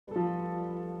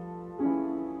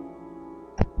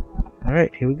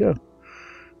Alright, here we go.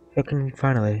 Fucking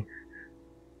finally.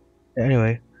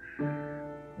 Anyway,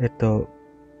 hello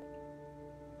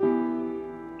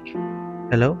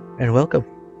and welcome,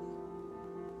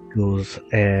 ghouls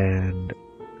and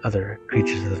other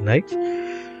creatures of the night.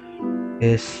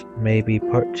 This may be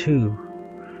part 2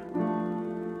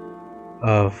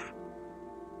 of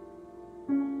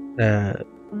a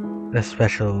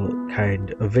special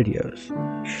kind of videos.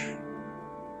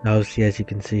 Now, obviously, as you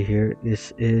can see here,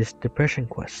 this is Depression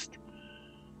Quest.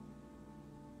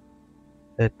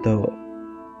 I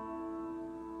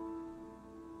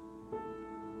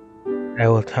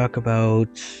will talk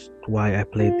about why I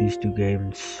played these two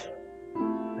games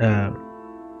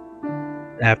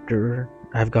after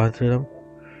I've gone through them.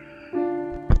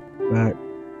 But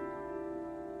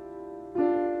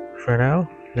for now,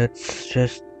 let's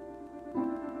just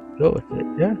go with it.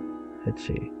 Yeah, let's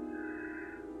see.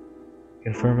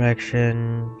 Confirm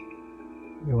action.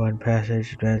 Rewind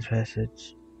passage. Advanced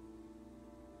passage.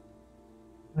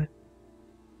 What?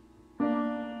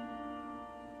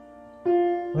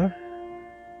 What?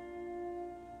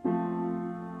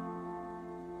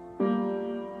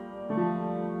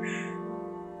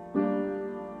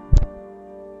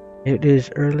 It is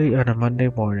early on a Monday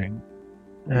morning.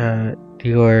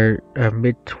 You are a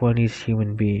mid-20s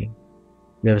human being.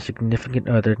 You have a significant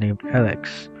other named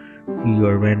Alex, who you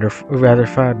are rather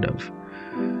fond of,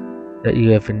 that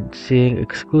you have been seeing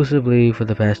exclusively for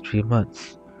the past few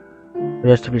months. The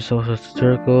rest of your social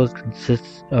circles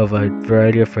consists of a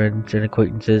variety of friends and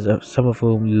acquaintances, some of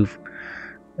whom you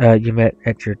met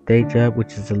at your day job,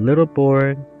 which is a little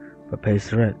boring, but pays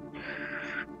the rent.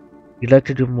 You'd like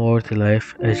to do more with your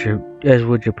life, as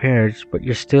would your parents, but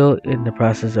you're still in the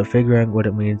process of figuring out what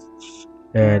it means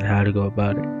and how to go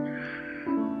about it.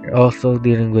 You're also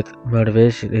dealing with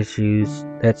motivation issues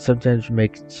that sometimes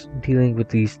makes dealing with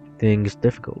these things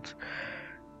difficult.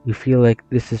 You feel like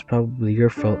this is probably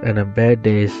your fault, and on bad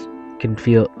days can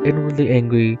feel inwardly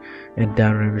angry and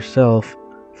down on yourself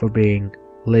for being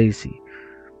lazy,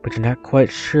 but you're not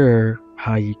quite sure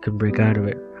how you can break out of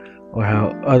it, or how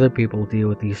other people deal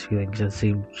with these feelings and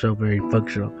seem so very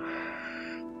functional.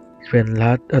 You spend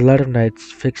a lot of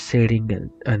nights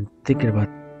fixating and thinking about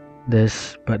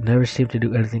this, but never seem to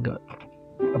do anything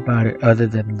about it other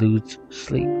than lose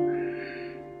sleep.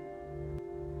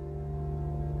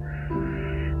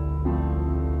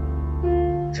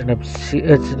 It's an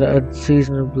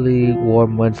unseasonably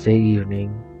warm Wednesday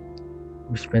evening.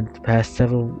 You spent the past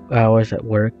several hours at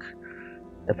work.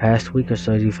 The past week or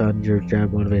so, you found your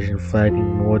job motivation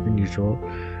flagging more than usual.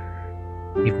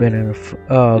 You've been in a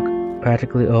fog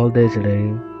practically all day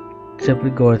today,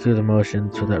 simply going through the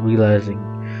motions without realizing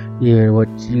even what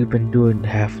you've been doing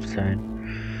half the time,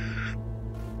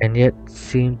 and yet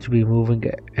seem to be moving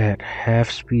at half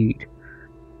speed.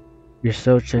 You're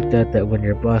so checked out that when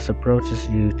your boss approaches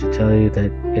you to tell you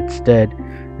that it's dead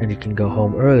and you can go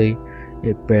home early,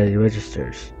 it barely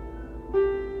registers.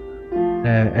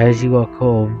 As you walk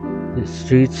home, the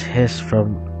streets hiss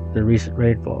from the recent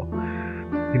rainfall.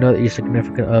 You know that your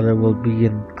significant other will be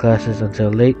in classes until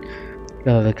late,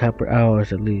 the copper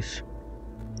hours at least.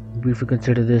 You briefly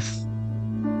consider this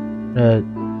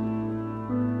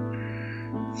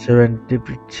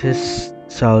serendipitous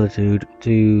solitude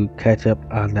to catch up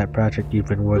on that project you've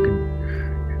been working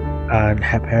on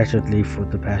haphazardly for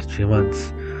the past few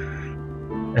months.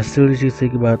 As soon as you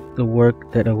think about the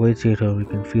work that awaits you at home, you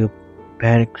can feel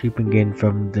panic creeping in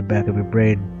from the back of your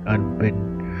brain,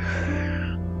 unbidden.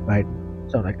 Right,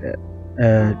 something like that.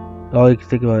 All you can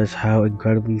think about is how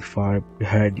incredibly far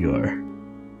behind you are,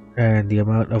 and the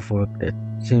amount of work that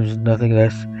seems nothing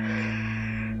less.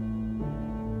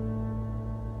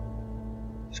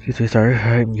 Excuse me, sorry,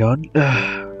 I'm yawning.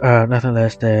 Nothing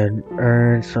less than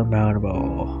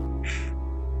insurmountable.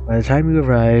 By the time you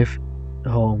arrive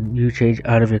home, you change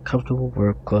out of your comfortable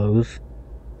work clothes.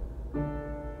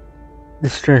 The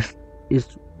stress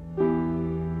is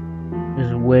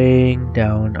weighing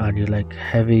down on you like a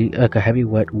heavy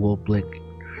wet wool blanket.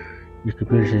 Your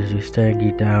computer says you're staring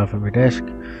you down from your desk.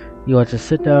 You want to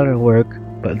sit down and work,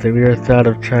 but the mere thought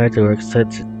of trying to work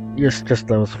sets your stress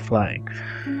levels flying.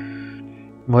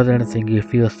 More than anything, you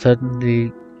feel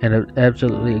suddenly and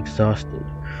absolutely exhausted,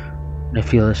 and I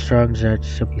feel a strong desire to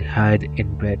simply hide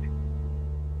in bed.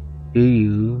 Do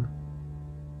you?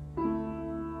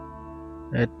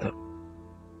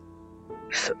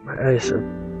 My eyes are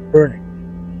burning.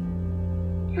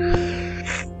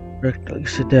 You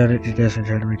sit down at your desk and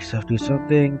try to make yourself do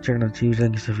something. Turn on TV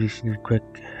things if you need a quick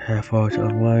half hour to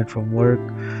unwind from work.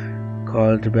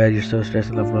 Call into bed, you're so stressed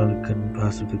and overwhelmed you couldn't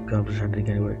possibly accomplish anything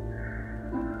anyway.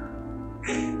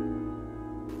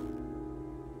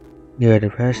 Your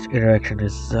depressed interaction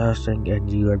is exhausting and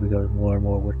you are becoming more and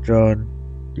more withdrawn.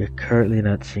 You're currently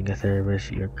not seeing a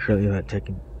therapist. You're currently not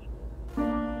taking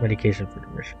medication for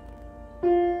depression.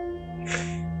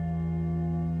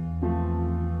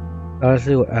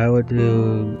 Honestly, what I would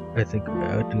do, I think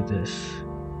I would do this.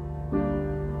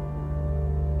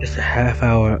 Just a half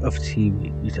hour of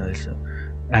TV, you tell yourself.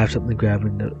 Absolutely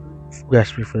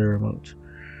grasping for the remote.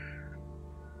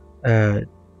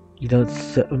 You don't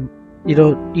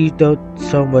you don't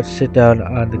so much sit down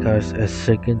on the couch as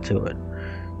sink into it.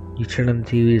 You turn on the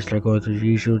TV, start going through the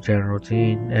usual general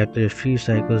routine. After a few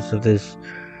cycles of this,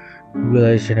 you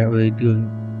realize you're not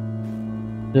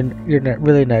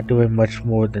really not doing much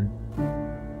more than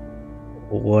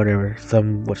whatever,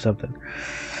 something.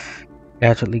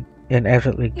 Absolutely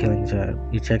killing time.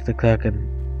 You check the clock and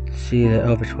see that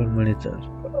over 20 minutes have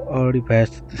already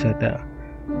passed to sit down.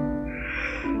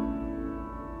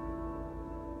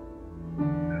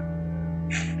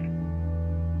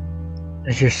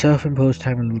 As your self-imposed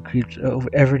time limit creeps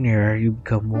ever nearer, you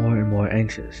become more and more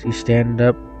anxious. You stand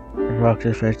up and walk to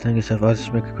the fridge, telling yourself, "I'll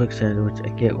just make a quick sandwich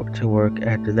and get to work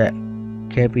after that."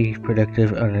 Can't be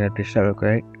productive on an empty stomach,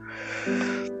 right?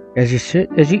 As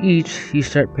you eat, you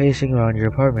start pacing around your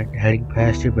apartment, heading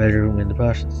past your bedroom in the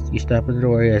process. You stop at the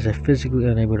door as if physically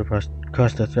unable to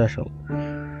cross the threshold.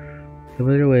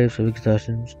 Familiar waves of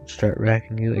exhaustion start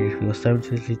racking you, and you feel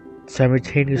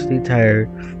simultaneously tired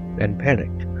and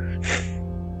panicked.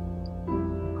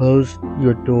 Close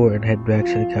your door and head back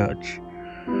to the couch.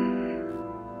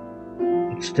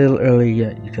 It's still early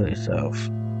yet, you tell yourself.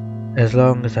 As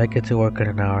long as I get to work in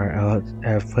an hour, I'll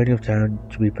have plenty of time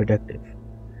to be productive.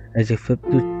 As you flip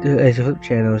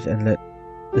channels and let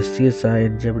the CSI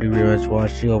and Jeopardy reruns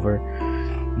wash you over,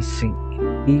 you sink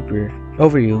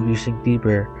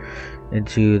deeper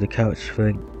into the couch,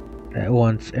 feeling at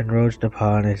once encroached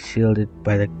upon and shielded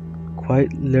by the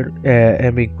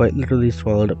and being quite literally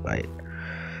swallowed up by it.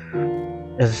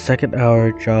 As the second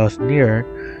hour draws nearer,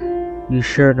 you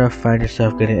sure enough find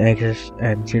yourself getting anxious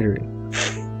and jittery.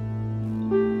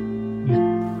 You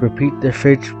repeat the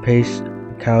fridge pace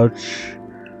couch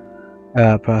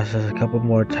process a couple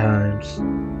more times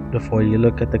before you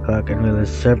look at the clock and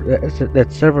realize that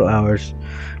several hours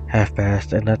have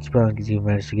passed, and that's probably because you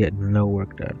managed to get no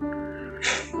work done.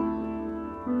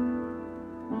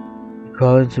 You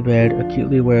crawl into bed,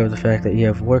 acutely aware of the fact that you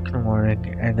have work in the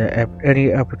morning and that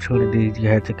any opportunity you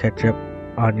had to catch up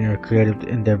on your creative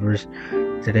endeavors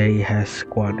today has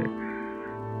squandered.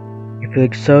 You feel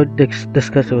so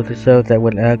disgusted with yourself that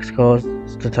when Alex calls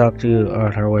to talk to you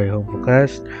on her way home from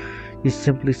class, you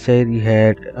simply say that you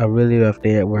had a really rough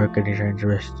day at work and you're trying to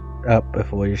rest up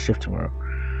before your shift tomorrow.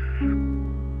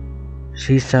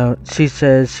 She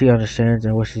says she understands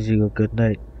and wishes you a good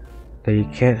night, though you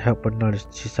can't help but notice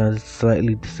she sounds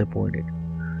slightly disappointed.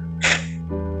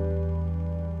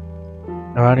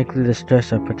 Ironically, the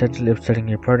stress of potentially upsetting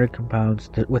your partner compounds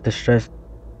with the stress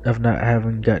of not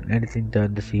having gotten anything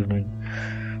done this evening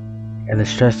and the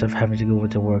stress of having to go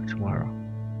into work tomorrow.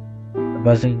 The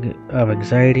buzzing of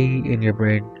anxiety in your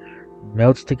brain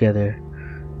melts together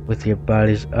with your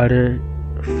body's utter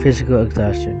physical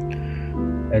exhaustion,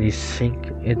 and you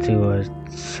sink into a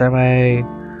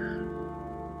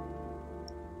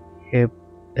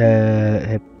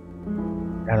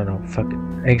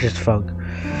anxious funk.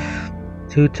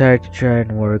 Too tired to try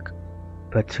and work,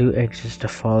 but too anxious to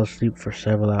fall asleep for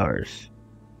several hours.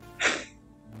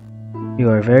 You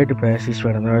are very depressed. You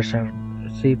spend a large time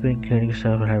sleeping, cleaning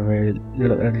yourself, and have very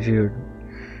little energy.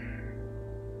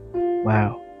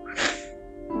 Wow.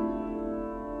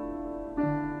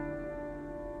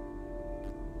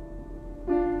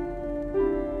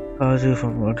 Calls you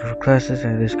from wonderful classes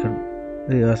and this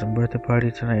completely awesome birthday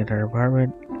party tonight in her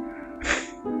apartment.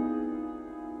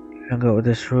 Hung out with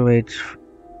this roommate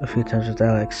a few times with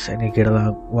Alex, and you get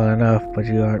along well enough, but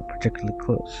you aren't particularly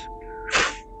close.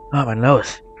 Oh, my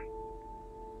nose.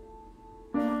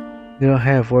 You don't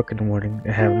have work in the morning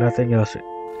and have nothing else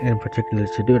in particular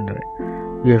to do tonight.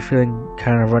 You're feeling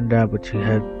kind of run down, but you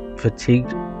have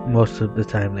fatigued most of the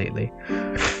time lately.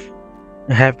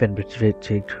 I have been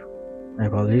fatigued. My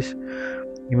apologies.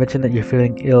 You mentioned that you're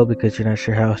feeling ill because you're not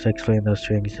sure how to explain those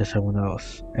feelings to someone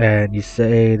else, and you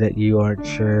say that you aren't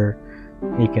sure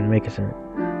you can make a sound.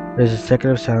 There's a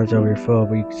second of silence over your phone,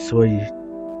 but you swear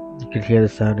you can hear the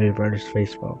sound of your partner's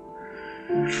face fall.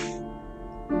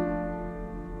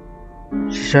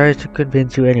 She tries to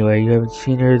convince you anyway. You haven't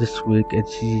seen her this week, and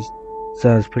she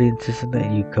sounds pretty insistent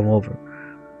that you come over.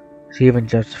 She even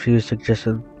drops a few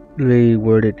suggestively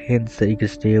worded hints that you could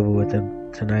stay over with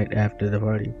them tonight after the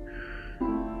party.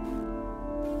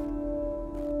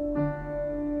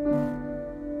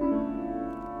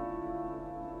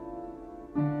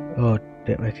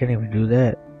 Damn, I can't even do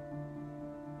that.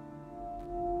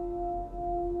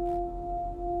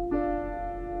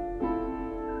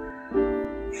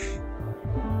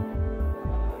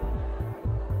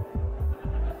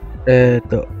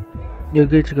 Though, you're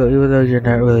good to go even though you're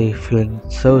not really feeling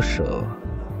social.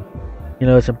 You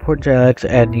know, it's important to Alex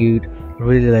and you'd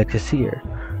really like to see her.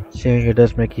 Seeing her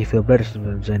does make you feel better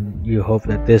sometimes, and you hope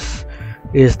that this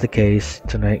is the case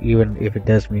tonight, even if it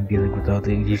does mean dealing with all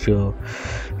the usual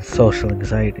social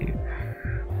anxiety.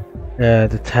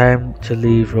 The time to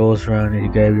leave rolls around and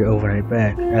you grab your overnight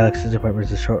bag. Alex's apartment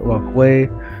is a short walk away,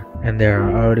 and there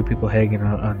are already people hanging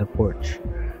out on the porch.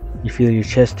 You feel your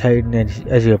chest tighten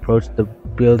as you approach the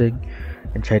building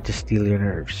and try to steal your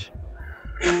nerves.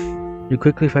 You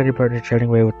quickly find your partner chatting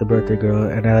away with the birthday girl,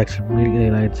 and Alex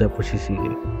immediately lights up when she sees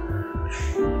you.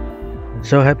 I'm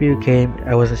so happy you came,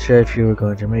 I wasn't sure if you were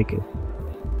going to make it.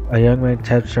 A young man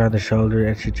taps her on the shoulder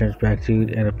and she turns back to you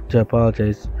and to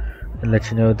apologize and let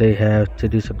you know they have to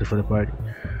do something for the party.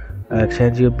 Alex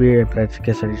hands you a beer and plans to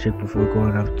get on your chick before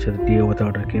going off to the deal with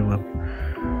all that came up.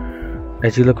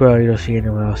 As you look around, you don't see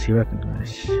anyone else you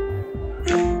recognize.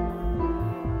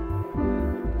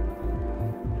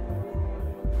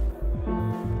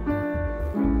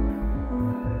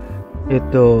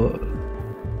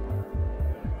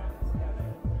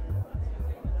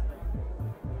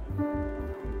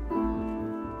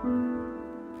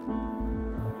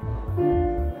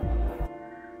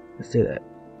 Let's do that.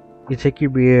 You take your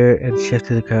beer and shift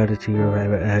to the counter to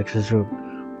arrive at Alex's room.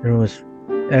 The room is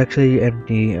actually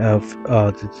empty of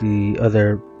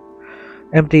other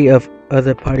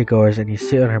partygoers, and you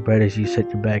sit on her bed as you set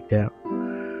your bag down.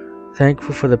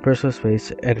 Thankful for the personal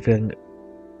space and feeling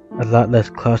a lot less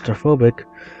claustrophobic,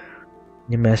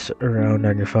 you mess around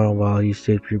on your phone while you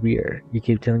sip your beer. You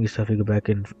keep telling yourself you go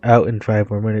out in 5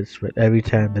 more minutes, but every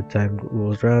time the time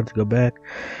rolls around to go back,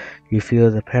 you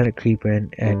feel the panic creep in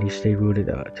and you stay rooted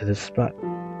to the spot.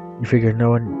 You figure no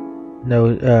one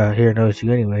here knows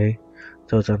you anyway,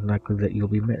 so it's unlikely that you'll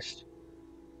be missed.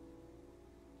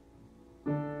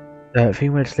 A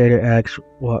few minutes later, Alex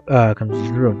comes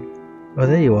into the room. Oh,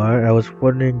 there you are. I was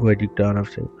wondering where you'd gone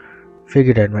off to.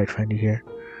 Figured I might find you here.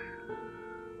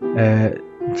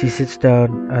 She sits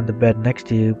down on the bed next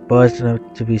to you, buzzed enough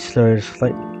to be slurred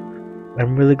slightly.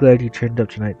 I'm really glad you turned up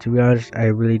tonight. To be honest, I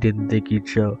really didn't think you'd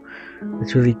show.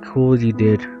 It's really cool you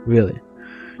did, really.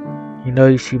 You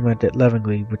know she meant it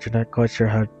lovingly, but you're not quite sure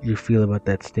how you feel about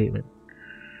that statement.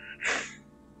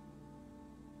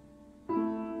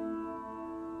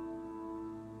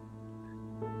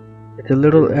 It's a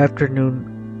little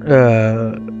afternoon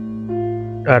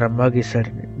on a muggy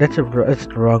Saturday. That's the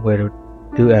wrong way to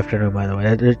do afternoon, by the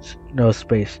way. There's no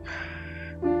space.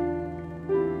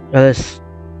 Unless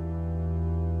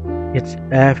it's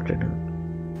afternoon.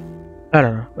 I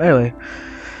don't know. Anyway,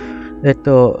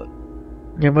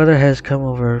 your mother has come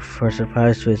over for a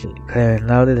surprise visit, claiming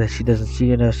loudly that she doesn't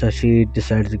see enough, so she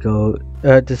decided to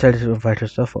invite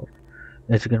herself home.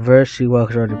 As you converse, she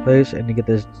walks around your place, and you get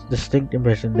this distinct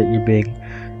impression that you're being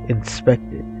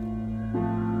inspected.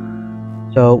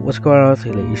 So, what's going on with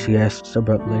you lately? She asks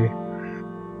abruptly.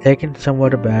 Taken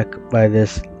somewhat aback by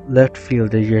this left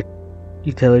fielder, you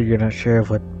tell her you're not sure of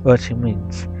what she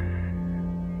means.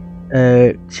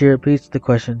 She repeats the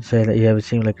question, saying that you haven't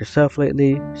seemed like yourself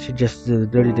lately. She gestures to the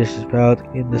dirty dishes piled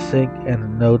in the sink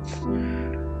and notes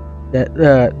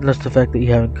the fact that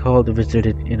you haven't called or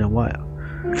visited in a while.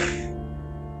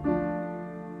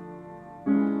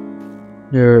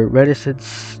 Your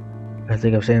reticence, I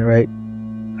think I'm saying it right,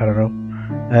 I don't know,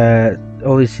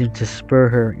 only seems to spur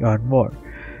her on more.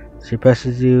 She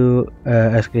presses you,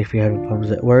 asking if you're having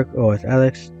problems at work or with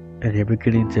Alex, and you're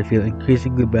beginning to feel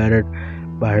increasingly battered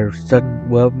by her sudden,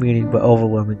 well-meaning but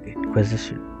overwhelming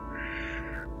inquisition.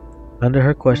 Under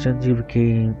her questions, you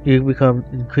become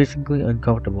increasingly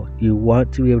uncomfortable. You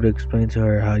want to be able to explain to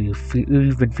her how you've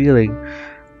been feeling,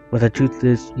 but the truth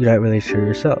is, you're not really sure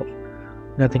yourself.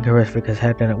 Nothing horrific has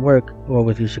happened at work, or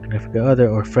with your significant other,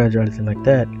 or friends, or anything like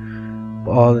that.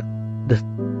 But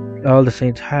all the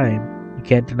same time, you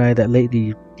can't deny that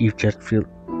lately you've just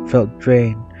felt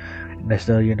drained, and as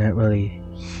though you're not really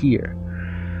here.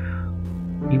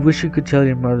 You wish you could tell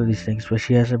your mother these things, but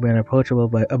she hasn't been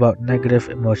approachable about negative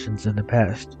emotions in the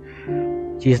past.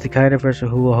 She is the kind of person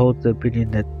who will hold the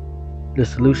opinion that the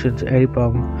solution to any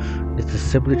problem is to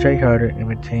simply try harder and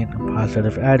maintain a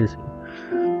positive attitude.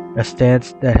 A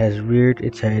stance that has reared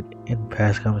its head in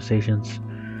past conversations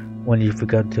when you've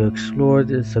begun to explore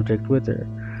the subject with her.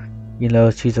 You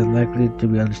know she's unlikely to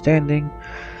be understanding,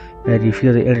 and you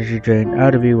feel the energy drain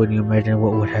out of you when you imagine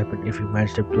what would happen if you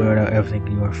managed to blurt out everything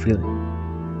you are feeling.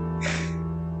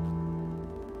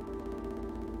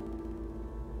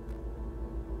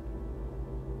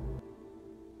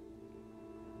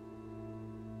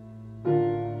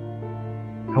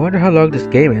 I wonder how long this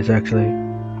game is actually.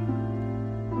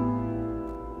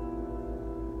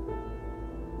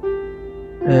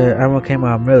 I'm okay,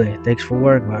 Mom, really. Thanks for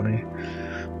worrying about me.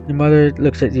 Your mother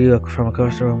looks at you from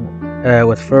across the room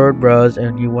with furrowed brows,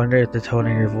 and you wonder if the tone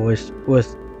in your voice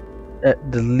was at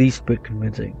the least bit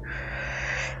convincing.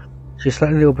 She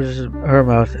slightly opens her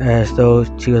mouth as though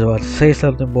she was about to say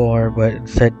something more, but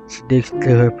instead she digs into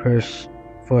her purse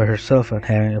for her cell phone,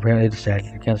 having apparently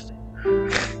decided against it.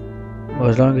 Well,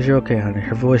 as long as you're okay, honey,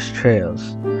 her voice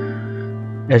trails.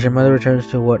 As your mother returns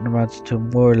to what amounts to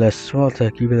more or less small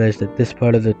talk, you realize that this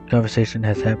part of the conversation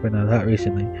has happened a lot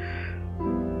recently.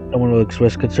 Someone will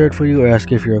express concern for you or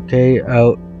ask if you're okay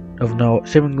out of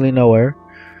seemingly nowhere.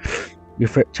 You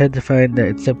tend to find that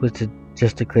it's simpler to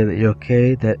just declare that you're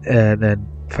okay, and then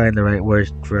find the right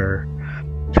words for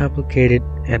complicated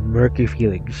and murky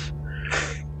feelings.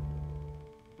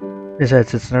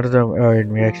 Besides, since none of them are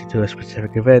in reaction to a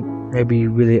specific event, maybe you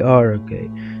really are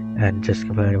okay, and just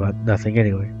complaining about nothing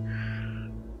anyway.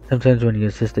 Sometimes when you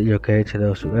insist that you're okay to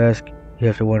those who ask, you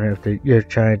have to wonder if you're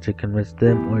trying to convince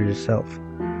them or yourself.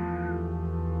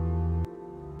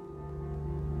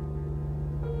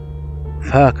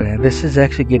 Fuck, man, this is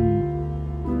actually getting...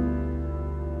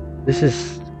 This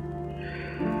is...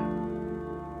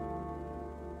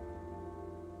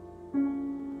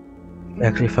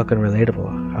 actually fucking relatable,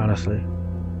 honestly.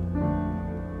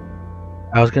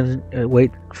 I was gonna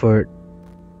wait for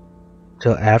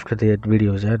till after the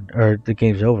video's end, or the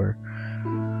game's over.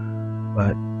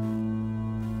 But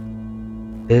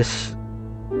this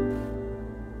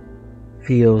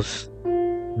feels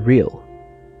real.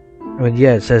 I mean,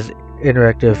 yeah, it says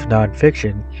interactive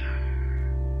non-fiction,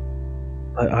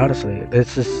 but honestly,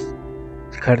 this is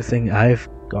the kind of thing I've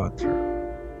gone through.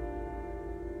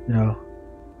 You know,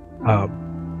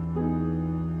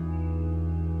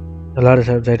 a lot of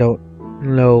times I don't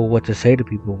know what to say to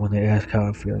people when they ask how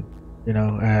I'm feeling. You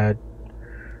know,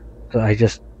 so I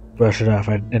just brush it off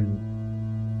and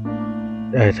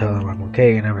I tell them I'm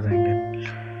okay and everything.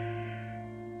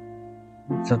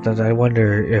 And sometimes I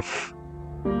wonder if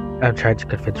I'm trying to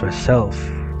convince myself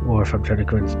or if I'm trying to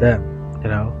convince them, you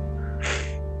know.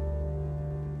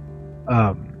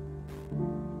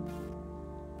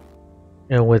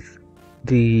 And with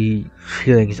the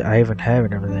feelings I even have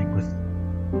and everything, with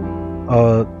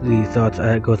all the thoughts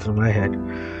that go through my head,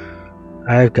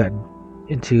 I've gotten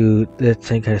into that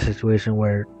same kind of situation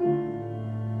where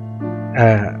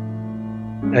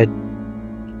I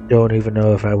don't even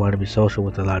know if I want to be social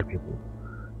with a lot of people,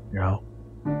 you know.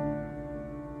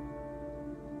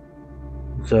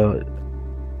 So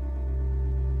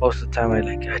most of the time I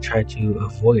try to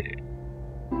avoid it.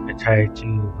 I try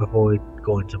to avoid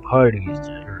going to parties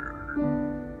or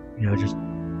you know, just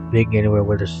being anywhere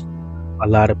where there's a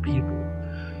lot of people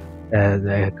that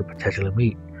I could potentially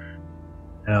meet.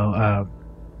 You know,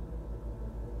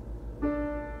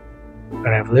 and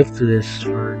I've lived through this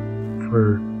for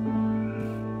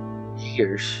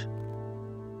years.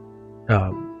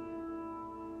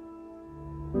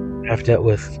 I've dealt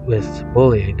with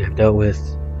bullying. I've dealt with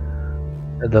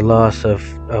the loss of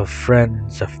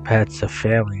friends, of pets, of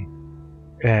family,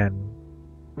 and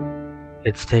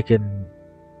it's taken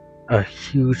a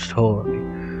huge toll on me.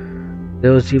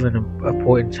 There was even a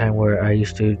point in time where I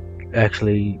used to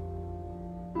actually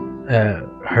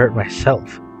hurt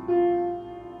myself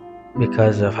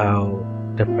because of how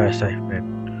depressed I've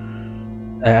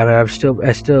been. I mean, I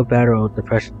still battle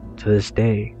depression to this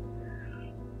day,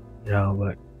 you know.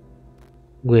 But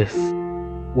with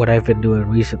what I've been doing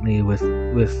recently with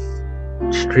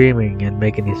streaming and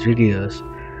making these videos,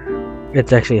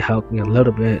 it's actually helped me a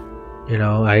little bit. You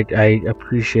know, I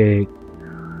appreciate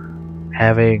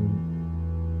having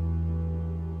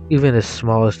even the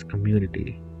smallest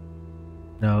community.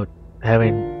 You know,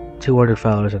 having 200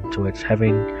 followers on Twitch,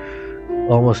 having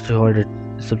almost 200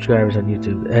 subscribers on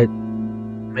YouTube. It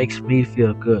makes me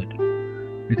feel good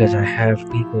because I have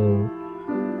people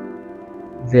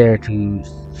there to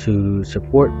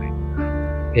support me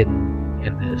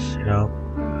in this, you know.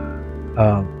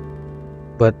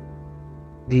 But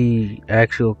the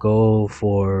actual goal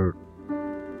for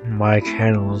my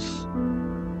channels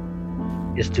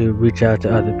is to reach out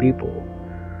to other people,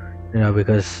 you know,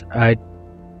 because I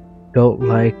don't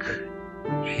like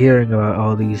hearing about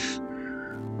all these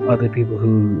other people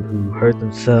who hurt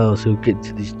themselves, who get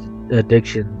into these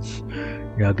addictions,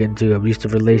 you know, get into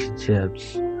abusive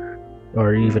relationships,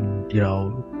 or even, you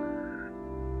know,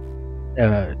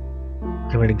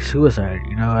 committing suicide.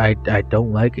 You know, I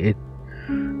don't like it.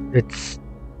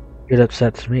 It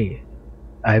upsets me.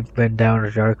 I've been down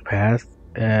a dark path,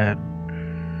 and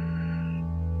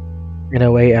in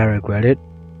a way I regret it,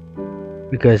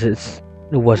 because it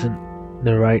wasn't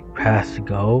the right path to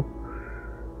go.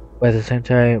 But at the same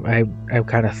time, I'm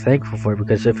kind of thankful for it,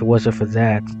 because if it wasn't for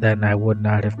that, then I would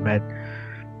not have met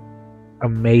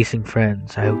amazing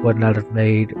friends. I would not have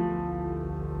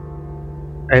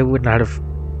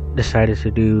decided to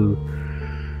do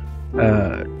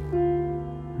uh,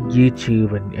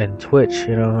 YouTube and Twitch.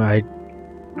 I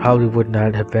probably would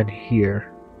not have been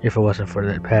here if it wasn't for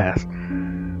that path.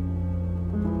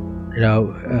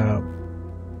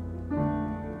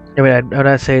 I mean, I'm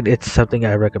not saying it's something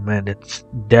I recommend. It's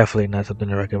definitely not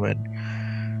something I recommend.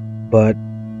 But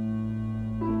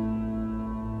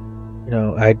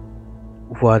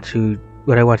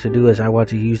what I want to do is I want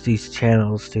to use these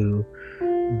channels to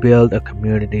build a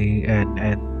community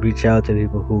and reach out to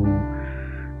people who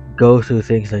go through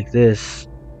things like this.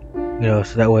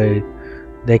 So that way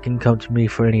they can come to me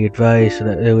for any advice, so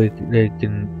that they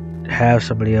can have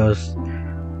somebody else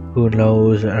who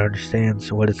knows and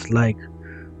understands what it's like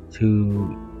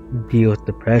to deal with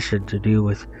depression, to deal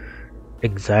with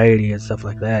anxiety and stuff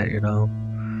like that.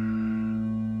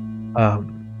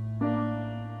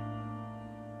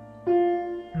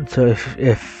 So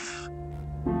if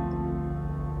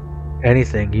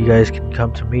anything, you guys can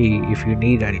come to me if you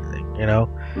need anything.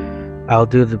 I'll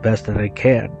do the best that I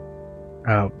can.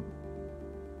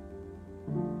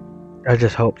 I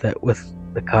just hope that with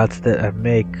the content that I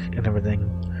make and everything,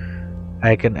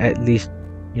 I can at least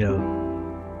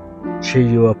cheer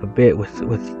you up a bit with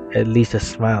at least a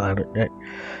smile. I mean,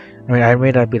 I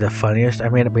may not be the funniest, I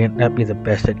may not be the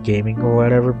best at gaming or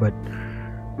whatever, but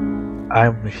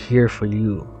I'm here for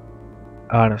you,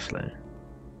 honestly.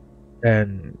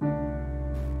 And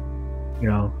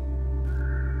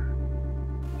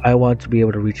I want to be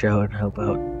able to reach out and help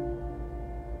out.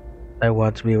 I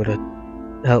want to be able to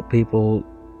help people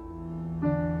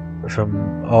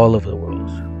from all over the world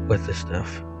with this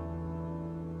stuff.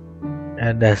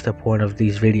 And that's the point of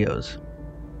these videos,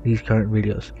 these current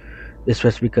videos.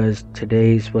 Especially because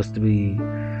today is supposed to be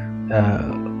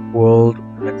World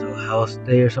Mental Health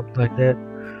Day or something like that.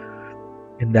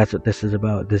 And that's what this is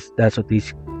about. That's what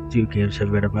these two games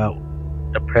have been about.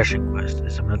 Depression Quest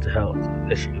is a mental health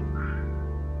issue.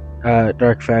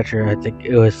 Dark Fracture, I think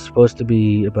it was supposed to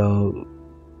be about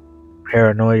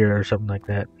paranoia or something like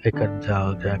that. I couldn't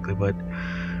tell exactly, but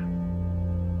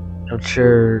I'm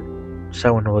sure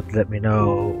someone would let me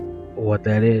know what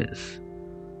that is.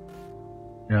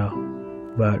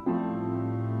 But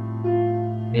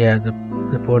yeah,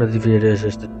 the point of the video is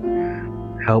just to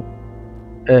help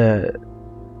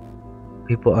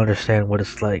people understand what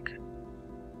it's like,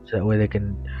 so that way they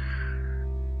can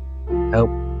help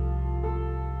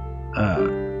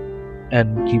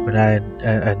and keep an eye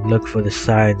and look for the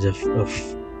signs of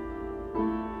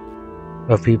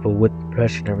people with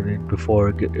depression and everything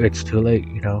before it's too late.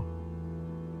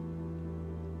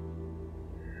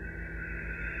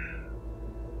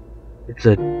 It's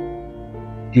a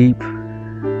deep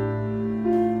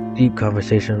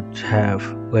conversation to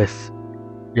have with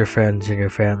your friends and your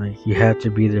family. You have to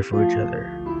be there for each other.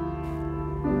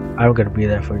 I'm gonna be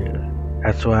there for you.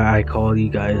 That's why I call you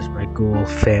guys my Google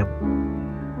family.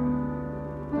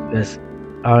 Because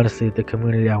honestly, the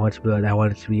community I want to build, I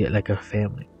want it to be like a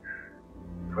family.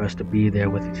 For us to be there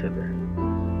with each other.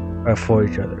 Or for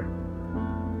each other.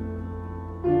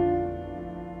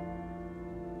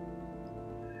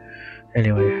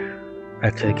 Anyway,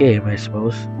 back to the game, I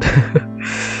suppose.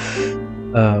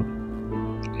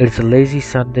 It's a lazy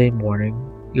Sunday morning.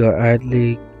 You are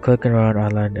idly clicking around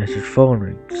online as your phone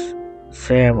rings.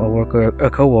 Sam, a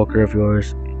co-worker of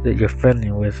yours that you're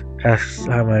friendly with, asks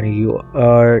how many you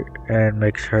are and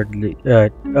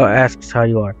asks how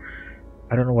you are.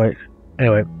 I don't know why.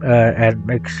 Anyway, and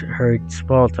makes her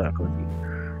small talk with you.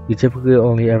 You typically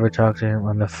only ever talk to him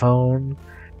on the phone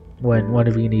when one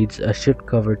of you needs a shift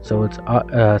covered, so it's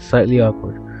slightly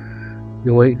awkward.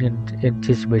 You're waiting in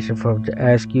anticipation for him to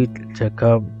ask you to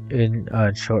come in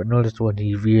on short notice when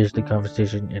he veers the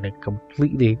conversation in a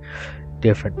completely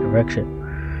different direction.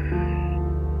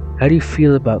 How do you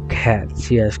feel about cats?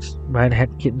 He asks. Mine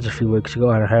had kittens a few weeks ago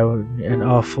and I'm having an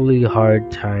awfully hard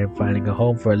time finding a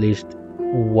home for at least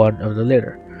one of the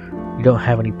litter. You don't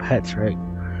have any pets, right?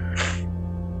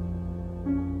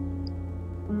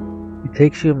 It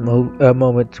takes you a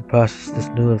moment to process this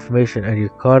new information, and you're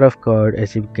caught off guard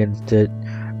as he begins to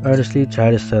earnestly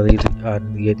try to sell you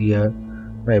on the idea.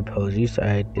 My apologies,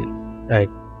 I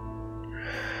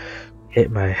hit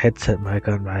my headset mic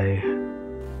on my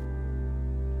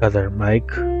other mic.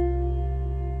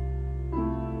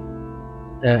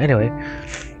 Anyway,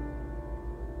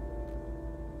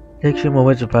 It takes you a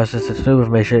moment to process this new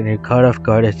information, and you're caught off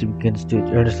guard as he begins to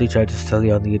earnestly try to sell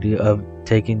you on the idea of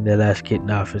taking the last kitten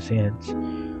off his hands.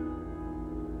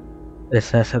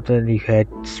 It's not something you had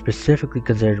specifically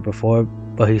considered before,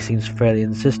 but he seems fairly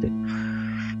insistent.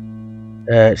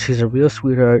 She's a real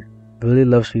sweetheart, really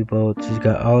loves people, she's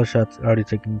got all the shots already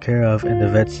taken care of, and the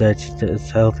vet said she's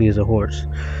as healthy as a horse.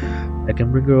 I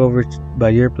can bring her over by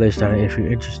your place tonight if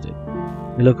you're interested.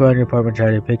 You look around your apartment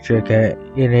trying to picture a cat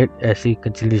in it as he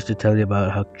continues to tell you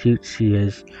about how cute she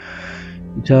is.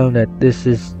 You tell him that this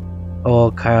is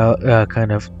all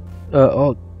kind of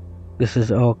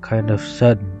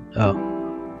sudden. Oh,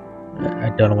 I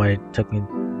don't know why it took me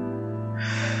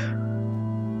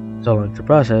so long to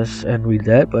process and read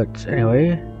that, but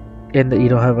anyway, and that you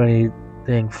don't have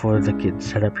anything for the kids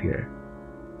set up here.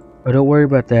 But don't worry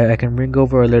about that, I can bring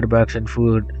over a litter box and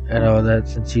food and all that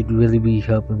since you'd really be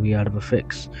helping me out of a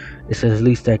fix. It's the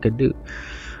least I could do.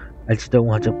 I just don't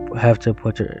want to have to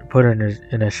put her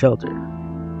in a shelter.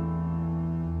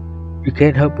 You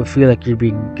can't help but feel like you're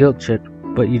being guilt-tripped,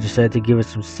 but you decide to give it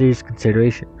some serious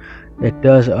consideration. It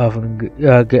does often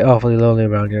get awfully lonely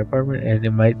around your apartment, and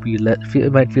it might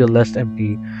feel less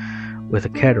empty with a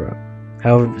cat around.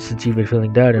 However, since you've been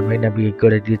feeling down, it might not be a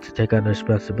good idea to take on the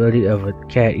responsibility of a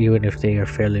cat, even if they are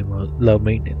fairly low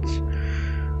maintenance.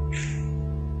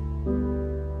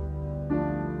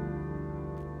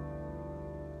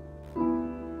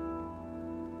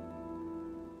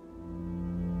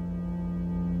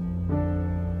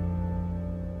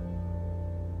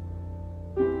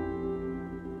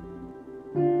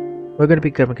 We're gonna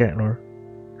become a cat owner.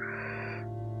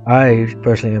 I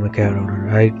personally am a cat owner.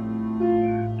 I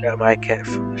got my cat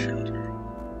from the shelter.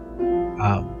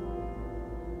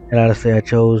 And honestly, I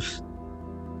chose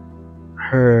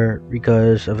her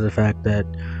because of the fact that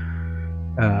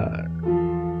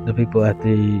the people at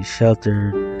the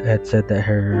shelter had said that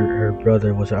her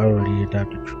brother was already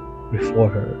adopted before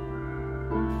her.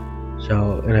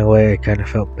 So in a way, I kind of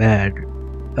felt bad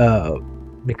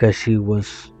because she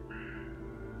was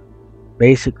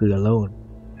basically alone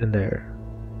in there.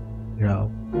 You know,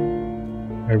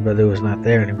 her brother was not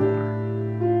there anymore.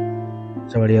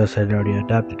 Somebody else had already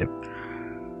adopted him.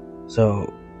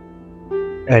 So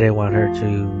I didn't want her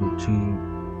to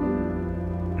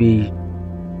be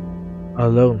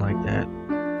alone like that,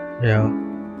 you know.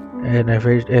 And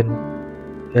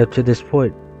up to this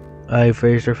point, I've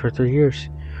raised her for 3 years.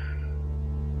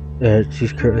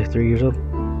 She's currently 3 years old.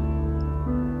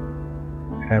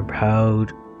 I'm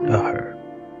proud of her.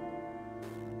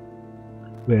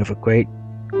 We have a great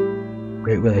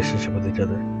relationship with each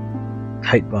other.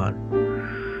 Tight bond.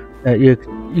 You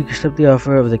accept the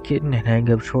offer of the kitten and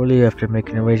hang up shortly after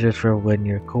making arrangements for when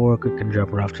your coworker can drop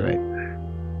her off tonight.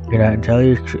 You're not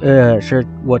entirely sure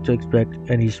what to expect,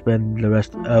 and you spend the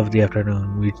rest of the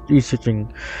afternoon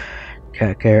researching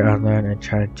cat care online and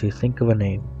trying to think of a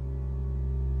name.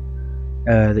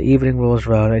 The evening rolls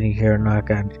around and you hear a knock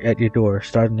at your door,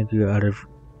 starting you out of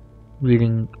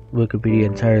reading Wikipedia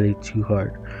entirely too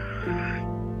hard.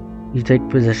 You take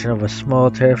possession of a small,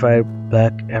 terrified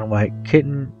black and white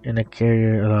kitten in a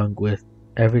carrier along with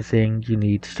everything you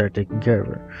need to start taking care of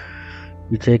her.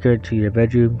 You take her to your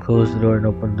bedroom, close the door, and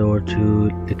open the door to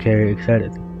the carrier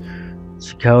excitedly.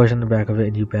 She cowers in the back of it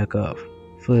and you back off.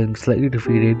 Feeling slightly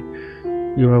defeated,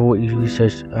 you remember what you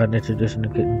researched on introducing the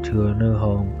kitten to a new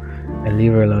home and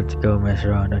leave her alone to go mess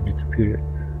around on your computer,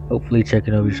 hopefully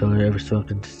checking over your shoulder every so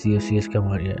often to see if she has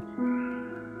come out yet.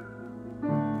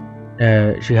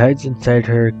 She hides inside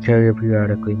her carrier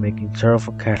periodically, making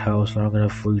sorrowful cat howls long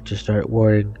enough for you to start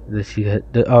worrying that she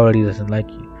already doesn't like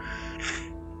you.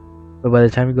 But by the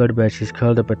time you go to bed, she's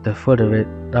curled up at the foot of it,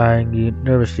 eyeing you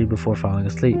nervously before falling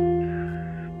asleep.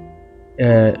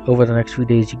 Over the next few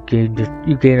days, you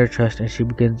gain her trust, and she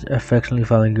begins affectionately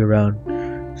following you around,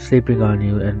 sleeping on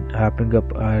you, and hopping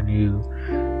up on you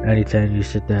anytime you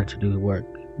sit down to do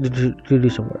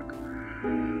some work.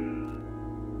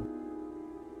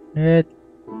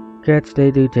 Cats,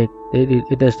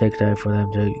 it does take time for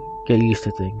them to get used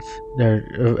to things, their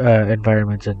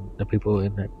environments, and the people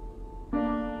in them.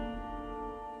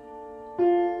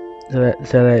 So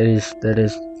that is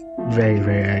very,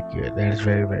 very accurate. That is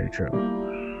very, very true.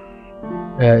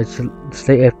 It's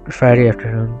late Friday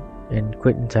afternoon, and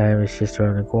quitting time is just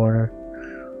around the corner.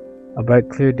 A bright,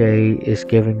 clear day is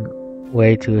giving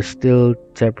way to a still,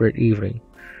 separate evening.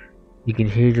 You can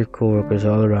hear your coworkers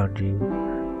all around you.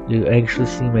 You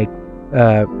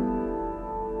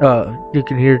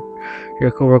can hear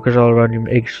your coworkers all around you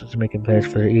anxiously making plans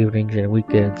for their evenings and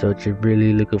weekends, so you're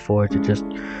really looking forward to just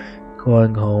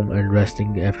going home and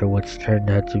resting after what's turned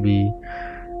out to be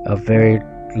a very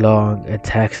long and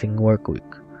taxing work week.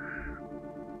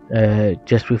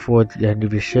 Just before the end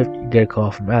of your shift, you get a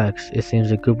call from Alex. It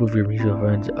seems a group of your mutual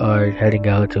friends are heading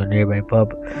out to a nearby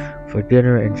pub for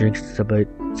dinner and drinks to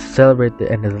celebrate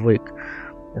the end of the week,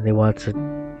 and they want to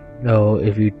know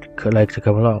if you'd like to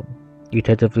come along. You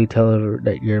tentatively tell her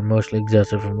that you're emotionally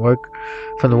exhausted from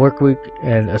the work week,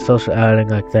 and a social outing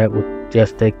like that would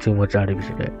just take too much out of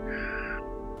your day.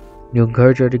 You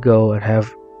encourage her to go and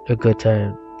have a good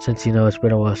time, since you know it's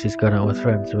been a while she's gone out with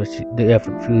friends, which the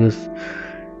effort feels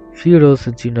futile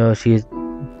since you know she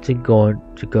isn't going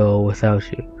to go without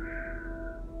you.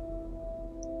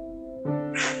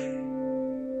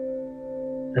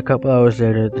 A couple hours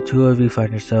later, the two of you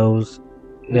find yourselves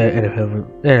in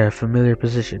a familiar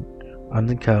position on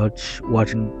the couch,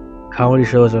 watching comedy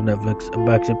shows on Netflix, a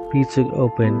box of pizza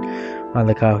open on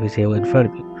the coffee table in front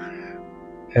of you.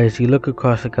 As you look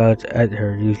across the couch at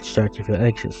her, you start to feel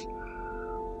anxious.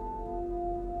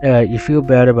 You feel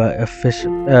bad about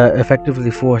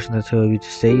effectively forcing the two of you to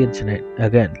stay in tonight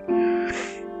again.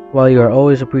 While you are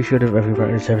always appreciative of your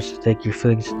partner's efforts to take your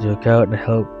feelings into account and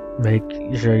help make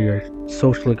sure you're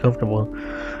socially comfortable,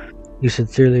 you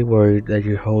sincerely worry that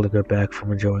you're holding her back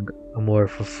from enjoying a more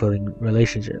fulfilling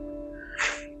relationship.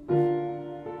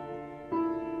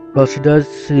 While she does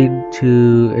seem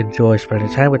to enjoy spending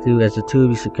time with you as the two of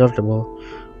you sit comfortable,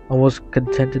 almost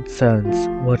contented silence,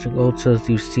 watching old shows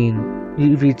you've seen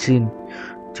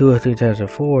 2 or 3 times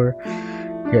before,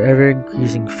 your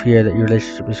ever-increasing fear that your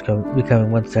relationship is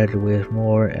becoming one-sided weighs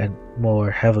more and more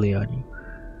heavily on you.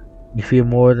 You feel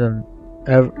more than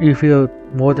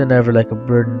ever like a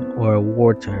burden or a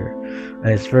ward to her, and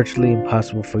it's virtually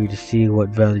impossible for you to see what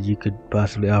value you could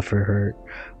possibly offer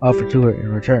to her in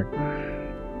return.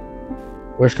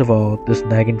 Worst of all, this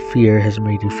nagging fear has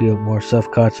made you feel more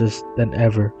self-conscious than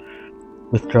ever,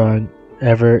 withdrawing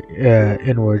ever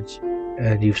inwards,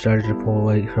 and you've started to pull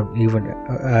away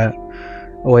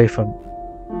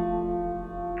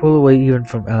even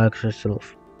from Alex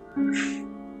herself.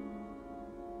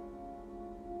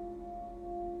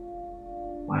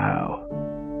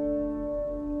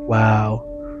 Wow.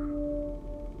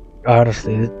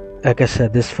 Honestly, like I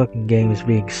said, this fucking game is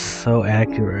being so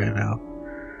accurate right now.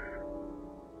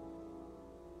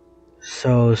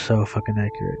 So fucking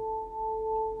accurate.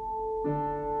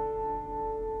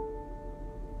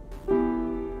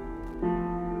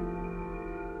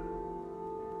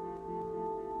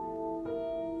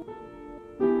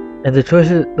 And the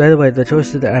choices, by the way, the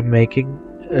choices that I'm making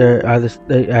are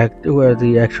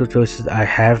the actual choices I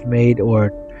have made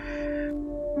or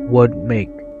would make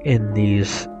in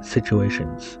these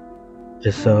situations.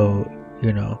 Just so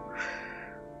you know,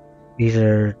 these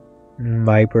are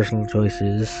my personal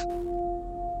choices,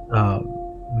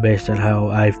 based on how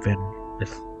I've been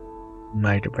with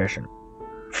my depression.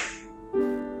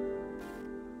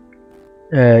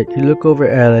 You look over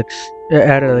at Alex,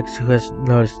 who has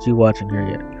noticed you watching her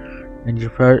yet, and you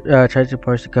try to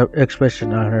parse the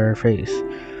expression on her face.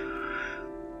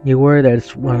 You worry that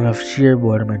it's one of sheer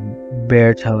boredom and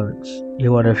bare tolerance.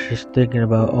 You wonder if she's thinking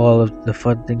about all of the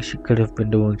fun things she could have been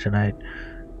doing tonight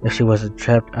if she wasn't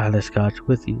trapped on this couch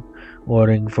with you,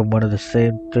 ordering from one of the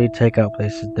same 3 takeout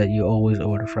places that you always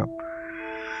order from.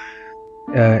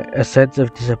 A sense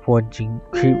of disappointing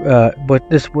I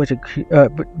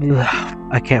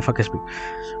can't fucking speak.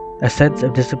 A sense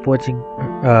of disappointing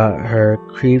her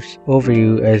creeps over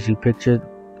you as you picture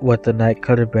what the night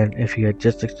could have been if you had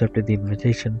just accepted the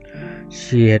invitation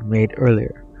she had made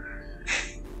earlier.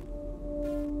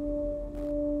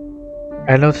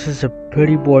 I know this is a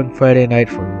pretty boring Friday night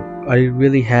for you. Are you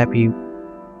really happy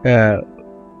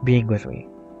being with me?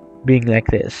 Being like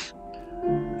this?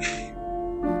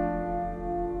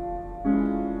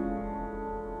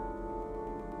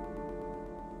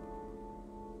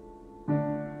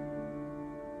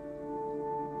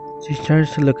 She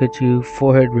turns to look at you,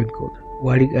 forehead wrinkled.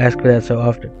 Why do you ask her that so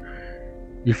often?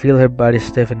 You feel her body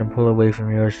stiffen and pull away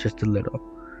from yours just a little.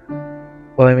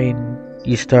 Well, I mean,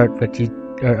 you start, but you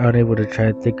are unable to try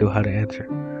and think of how to answer.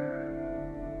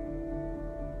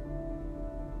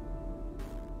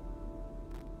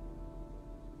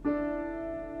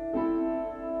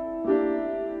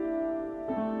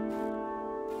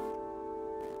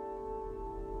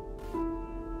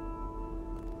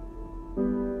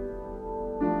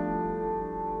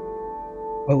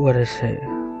 What would I say?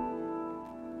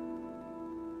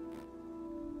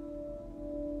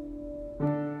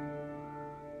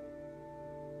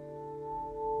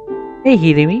 Hey,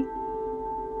 Hidemi.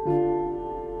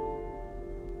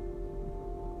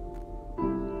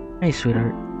 Hey,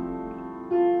 sweetheart.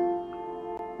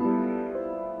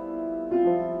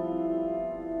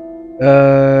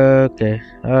 Okay,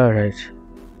 alright.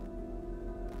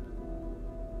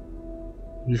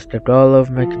 You stepped all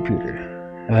over my computer.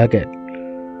 Again.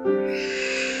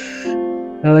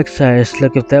 Alex sighs.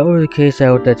 Look, if that were the case,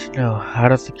 I would let you know. I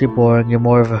don't think you're boring. You're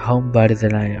more of a homebody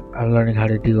than I am. I'm learning how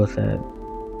to deal with that.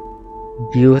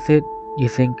 Deal with it? You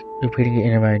think, repeating it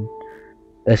in your mind,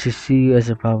 that she see you as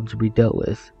a problem to be dealt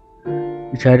with.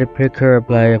 You try to pick her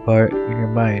reply apart in your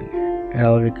mind, and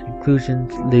all of your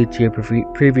conclusions lead to your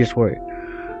previous worry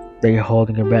that you're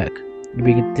holding her back. You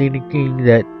begin thinking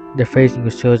that the phrasing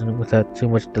was chosen without too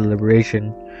much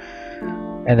deliberation,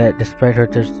 and that despite her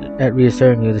attempts at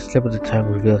reassuring you, the slip of the tongue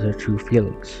reveals her true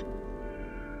feelings.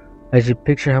 As you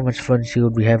picture how much fun she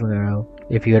would be having around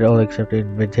if you had only accepted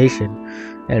an invitation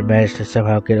and managed to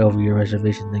somehow get over your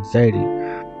reservation anxiety,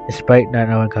 despite not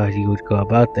knowing how you would go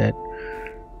about that,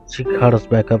 she cuddles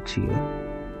back up to you.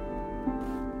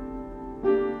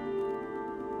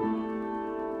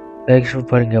 Thanks for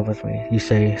putting up with me, you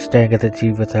say, staring at the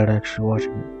TV without actually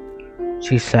watching it.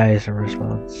 She sighs in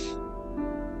response.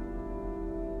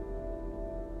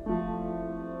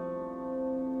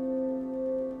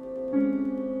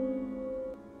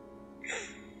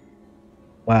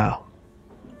 Wow.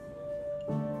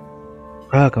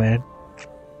 Rock, man.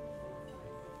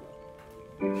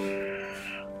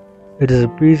 It is a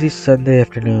breezy Sunday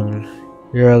afternoon.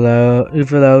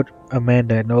 You've allowed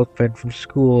Amanda, an old friend from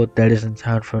school that is in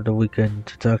town for the weekend,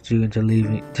 to talk you into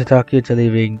leaving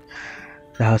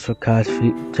the house for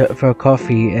coffee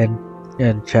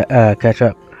and catch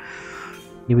up.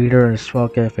 You meet her in a small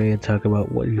cafe and talk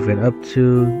about what you've been up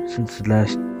to since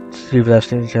you've last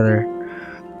seen each other,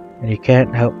 and you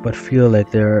can't help but feel like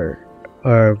there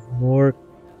are more.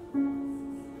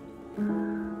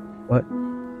 What?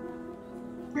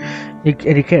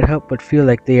 And you can't help but feel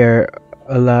like they are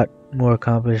a lot more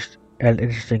accomplished and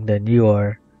interesting than you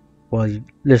are while you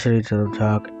listening to them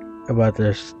talk about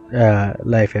their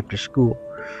life after school.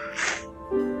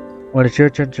 When it's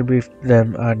your turn to brief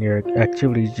them on your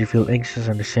activities, you feel anxious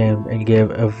and ashamed and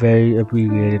give a very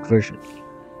abbreviated version.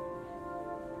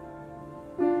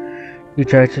 You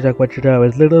try to talk about your job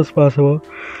as little as possible,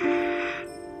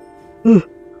 and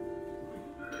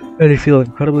you feel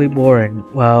incredibly boring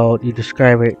while you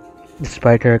describe it,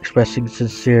 despite her expressing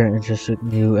sincere interest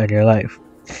in you and your life.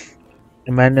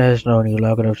 Amanda has known you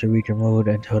long enough to read your mood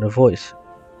and tone of voice.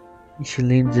 She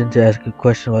leans in to ask a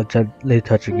question while gently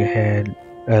touching your hand,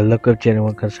 a look of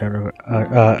genuine concern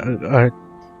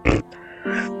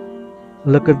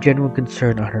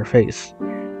on her face.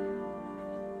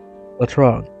 What's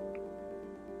wrong?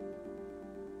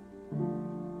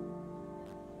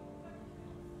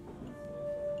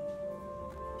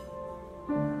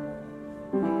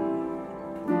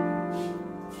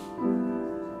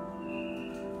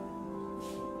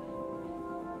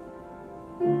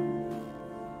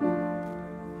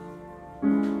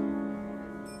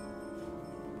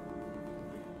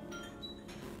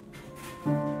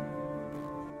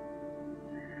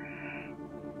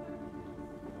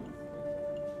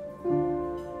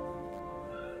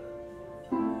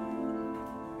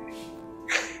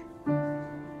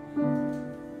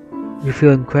 You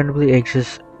feel incredibly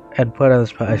anxious and put on the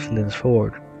spot as she leans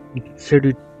forward. You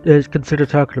consider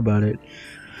talking about it,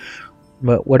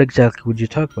 but what exactly would you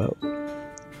talk about?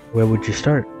 Where would you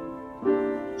start?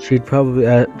 She'd probably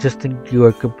just think you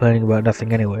are complaining about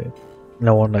nothing anyway.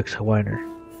 No one likes a whiner.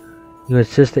 You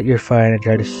insist that you're fine and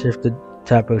try to shift the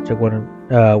topic to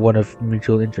one of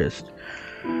mutual interest.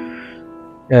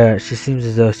 She seems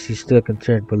as though she's still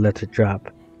concerned, but lets it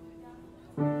drop.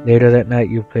 Later that night,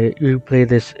 you play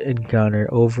this encounter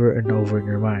over and over in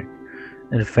your mind,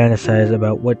 and fantasize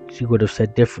about what you would have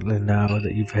said differently now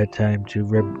that you've had time to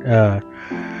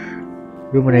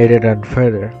ruminate it on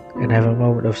further, and have a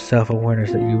moment of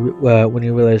self-awareness that when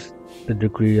you realize the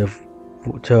degree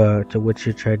to which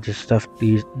you tried to stuff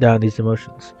down these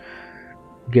emotions.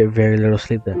 You get very little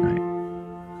sleep that night.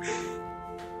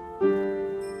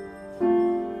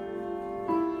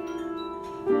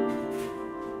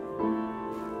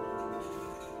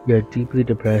 You are deeply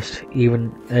depressed.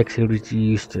 Even activities you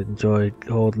used to enjoy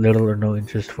hold little or no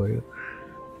interest for you,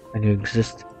 and you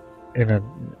exist in a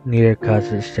near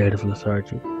constant state of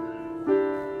lethargy.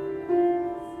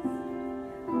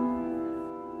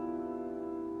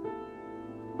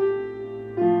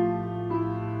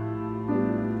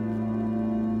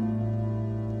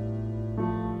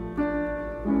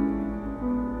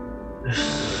 There's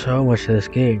so much to this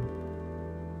game.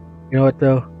 You know what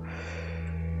though?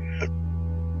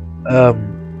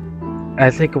 I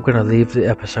think I'm gonna leave the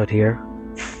episode here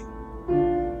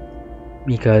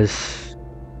because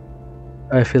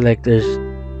I feel like this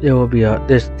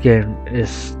game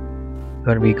is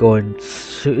gonna be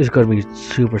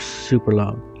super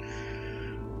long.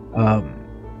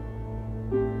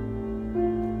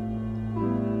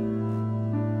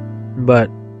 but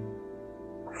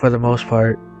for the most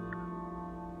part,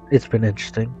 it's been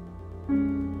interesting.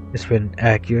 It's been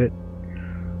accurate.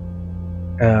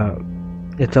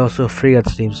 It's also free on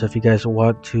Steam, so if you guys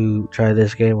want to try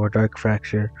this game or Dark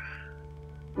Fracture,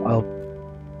 I'll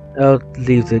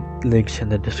leave the links in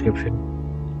the description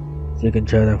so you can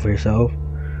try them for yourself.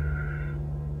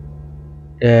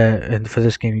 And for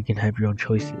this game, you can have your own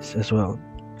choices as well.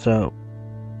 So,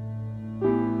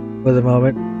 for the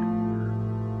moment,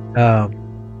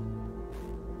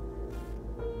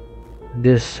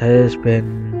 this has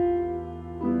been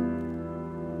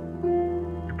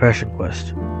Depression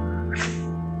Quest.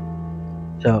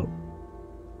 So,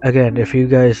 again, if you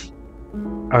guys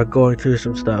are going through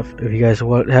some stuff, if you guys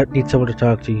need someone to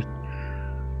talk to,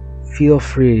 feel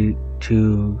free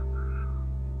to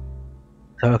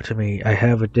talk to me. I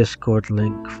have a Discord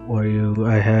link for you.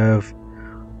 I have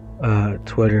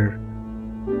Twitter.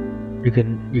 You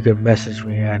can message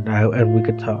me and we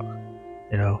can talk.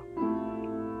 You know,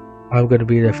 I'm gonna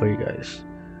be there for you guys.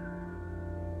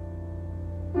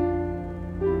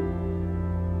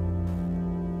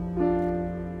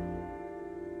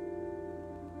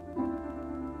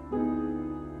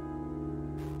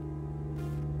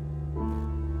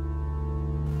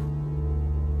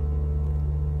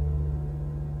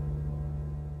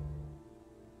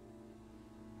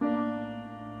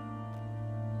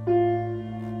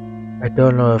 I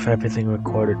don't know if everything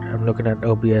recorded. I'm looking at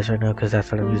OBS right now because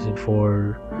that's what I'm using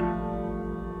for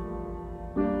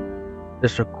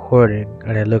this recording,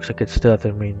 and it looks like it's still at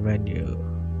the main menu.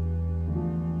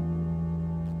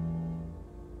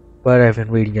 But I've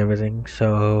been reading everything,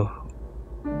 so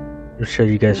I'm sure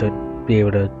you guys would be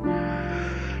able to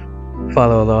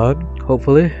follow along,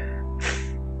 hopefully.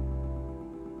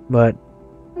 But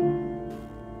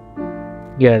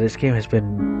yeah, this game has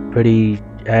been pretty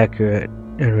accurate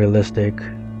and realistic,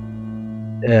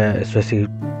 especially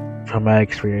from my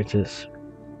experiences.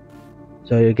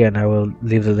 So again, I will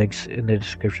leave the links in the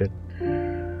description.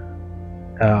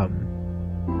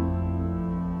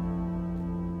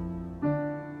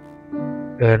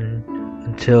 And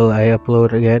until I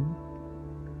upload again,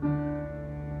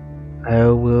 I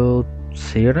will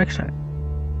see you next time.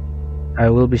 I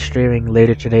will be streaming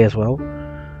later today as well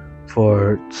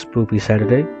for Spoopy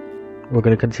Saturday. We're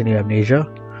going to continue Amnesia,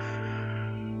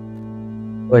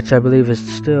 which I believe is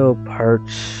still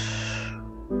parts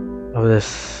of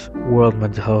this World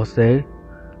Mental Health Day,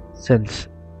 since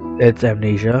it's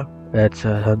Amnesia. It's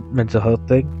a mental health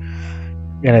thing,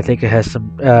 and I think it has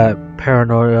some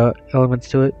paranoia elements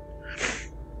to it.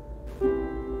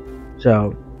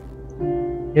 So,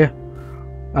 yeah.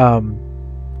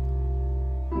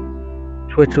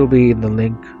 Twitch will be in the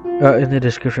link, in the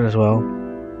description as well,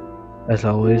 as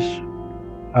always.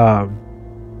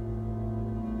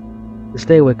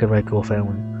 Stay wicked, my cool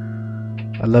family.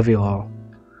 I love you all.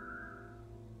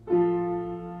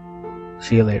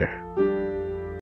 See you later.